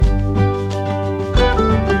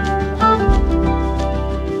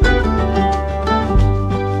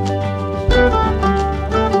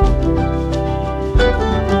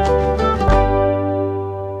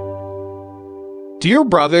Dear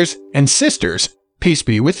brothers and sisters, peace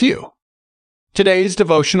be with you. Today's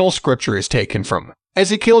devotional scripture is taken from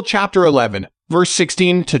Ezekiel chapter 11, verse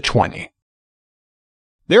 16 to 20.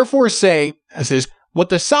 Therefore say, as is what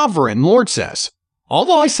the sovereign Lord says,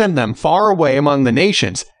 although I send them far away among the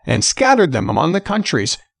nations and scattered them among the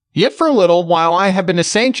countries, yet for a little while I have been a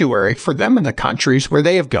sanctuary for them in the countries where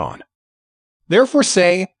they have gone. Therefore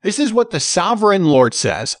say, this is what the sovereign Lord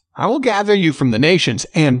says, I will gather you from the nations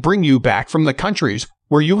and bring you back from the countries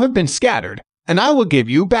where you have been scattered, and I will give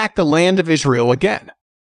you back the land of Israel again.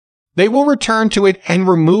 They will return to it and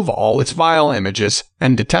remove all its vile images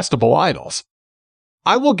and detestable idols.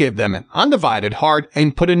 I will give them an undivided heart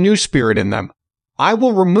and put a new spirit in them. I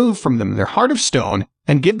will remove from them their heart of stone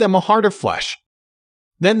and give them a heart of flesh.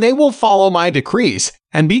 Then they will follow my decrees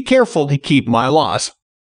and be careful to keep my laws.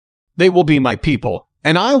 They will be my people,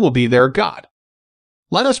 and I will be their God.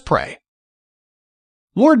 Let us pray.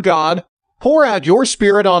 Lord God, pour out your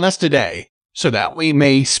Spirit on us today, so that we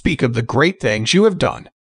may speak of the great things you have done.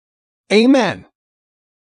 Amen.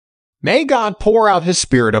 May God pour out His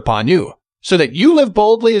Spirit upon you, so that you live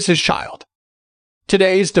boldly as His child.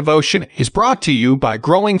 Today's devotion is brought to you by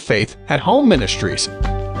Growing Faith at Home Ministries.